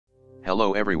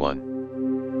Hello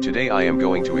everyone. Today I am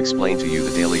going to explain to you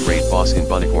the daily raid boss in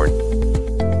Bunicorn.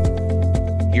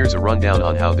 Here's a rundown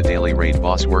on how the daily raid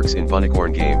boss works in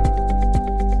Bunicorn Game.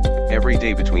 Every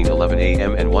day between 11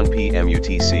 AM and 1 PM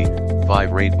UTC,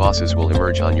 5 raid bosses will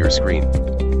emerge on your screen.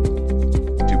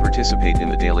 To participate in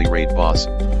the daily raid boss,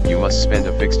 you must spend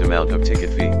a fixed amount of ticket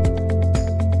fee.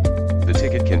 The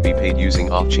ticket can be paid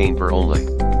using off-chain BUR only.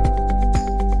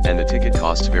 And the ticket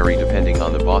costs vary depending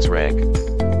on the boss rank.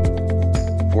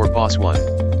 For Boss 1,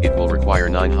 it will require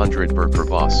 900 BUR per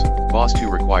boss, Boss 2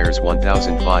 requires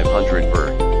 1500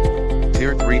 BUR,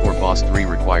 Tier 3 or Boss 3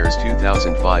 requires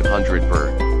 2500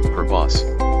 BUR per boss,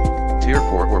 Tier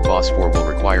 4 or Boss 4 will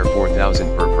require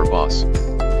 4000 BUR per boss.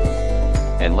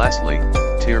 And lastly,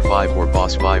 Tier 5 or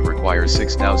Boss 5 requires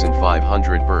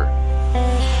 6500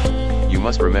 BUR. You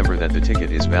must remember that the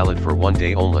ticket is valid for 1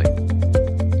 day only.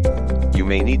 You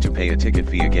may need to pay a ticket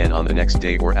fee again on the next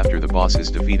day or after the boss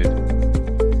is defeated.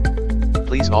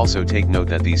 Please also take note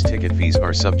that these ticket fees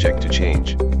are subject to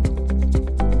change.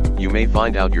 You may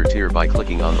find out your tier by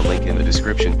clicking on the link in the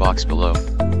description box below.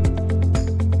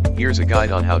 Here's a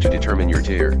guide on how to determine your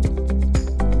tier.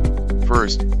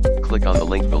 First, click on the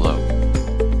link below.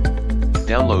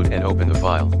 Download and open the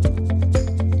file.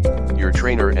 Your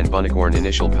trainer and Bunicorn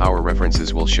initial power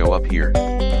references will show up here.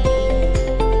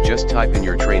 Just type in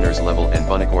your trainer's level and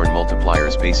Bunicorn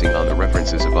multipliers basing on the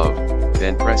references above,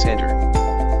 then press enter.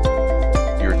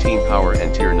 Your team power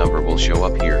and tier number will show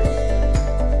up here.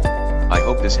 I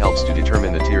hope this helps to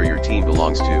determine the tier your team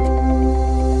belongs to.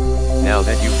 Now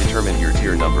that you've determined your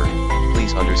tier number,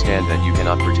 please understand that you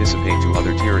cannot participate to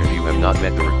other tier if you have not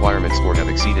met the requirements or have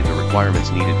exceeded the requirements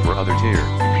needed for other tier.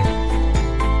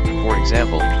 For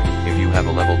example, if you have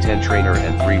a level 10 trainer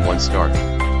and 3 1-star,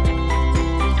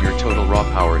 your total raw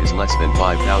power is less than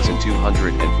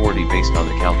 5240 based on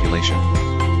the calculation.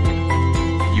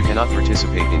 You cannot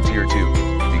participate in Tier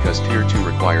 2, because Tier 2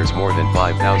 requires more than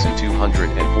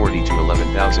 5240 to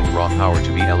 11,000 raw power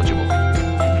to be eligible.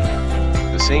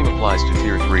 The same applies to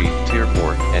Tier 3, Tier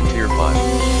 4, and Tier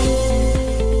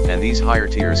 5. And these higher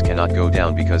tiers cannot go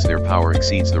down because their power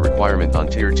exceeds the requirement on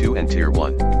Tier 2 and Tier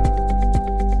 1.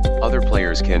 Other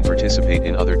players can participate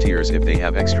in other tiers if they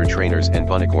have extra trainers and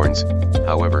Bunicorns,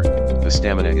 however, the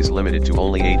stamina is limited to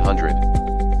only 800.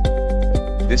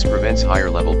 This prevents higher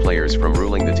level players from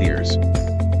ruling the tiers.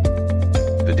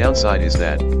 The downside is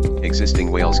that, existing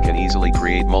whales can easily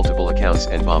create multiple accounts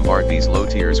and bombard these low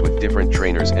tiers with different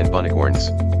trainers and Bunicorns.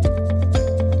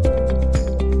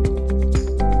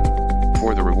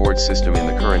 For the reward system in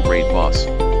the current raid boss,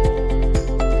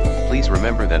 please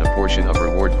remember that a portion of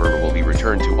reward BUR will be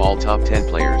returned to all top 10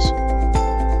 players.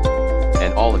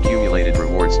 And all accumulated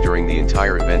rewards during the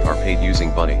entire event are paid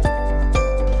using Bunny.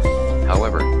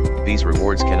 However, these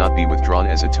rewards cannot be withdrawn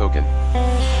as a token.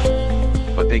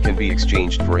 But they can be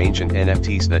exchanged for ancient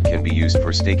NFTs that can be used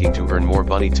for staking to earn more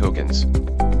Bunny tokens.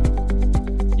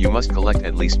 You must collect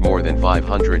at least more than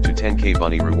 500 to 10k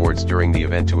Bunny rewards during the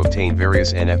event to obtain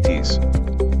various NFTs.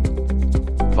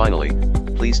 Finally,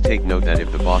 please take note that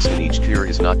if the boss in each tier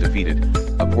is not defeated,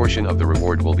 a portion of the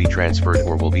reward will be transferred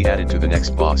or will be added to the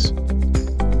next boss.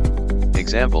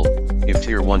 Example, if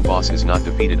Tier 1 boss is not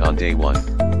defeated on day 1,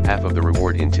 half of the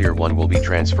reward in Tier 1 will be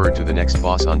transferred to the next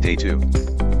boss on day 2.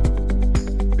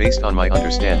 Based on my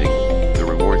understanding, the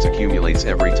rewards accumulates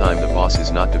every time the boss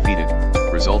is not defeated,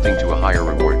 resulting to a higher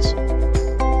rewards.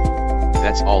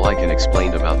 That's all I can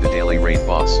explain about the daily raid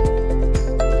boss.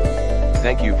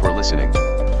 Thank you for listening.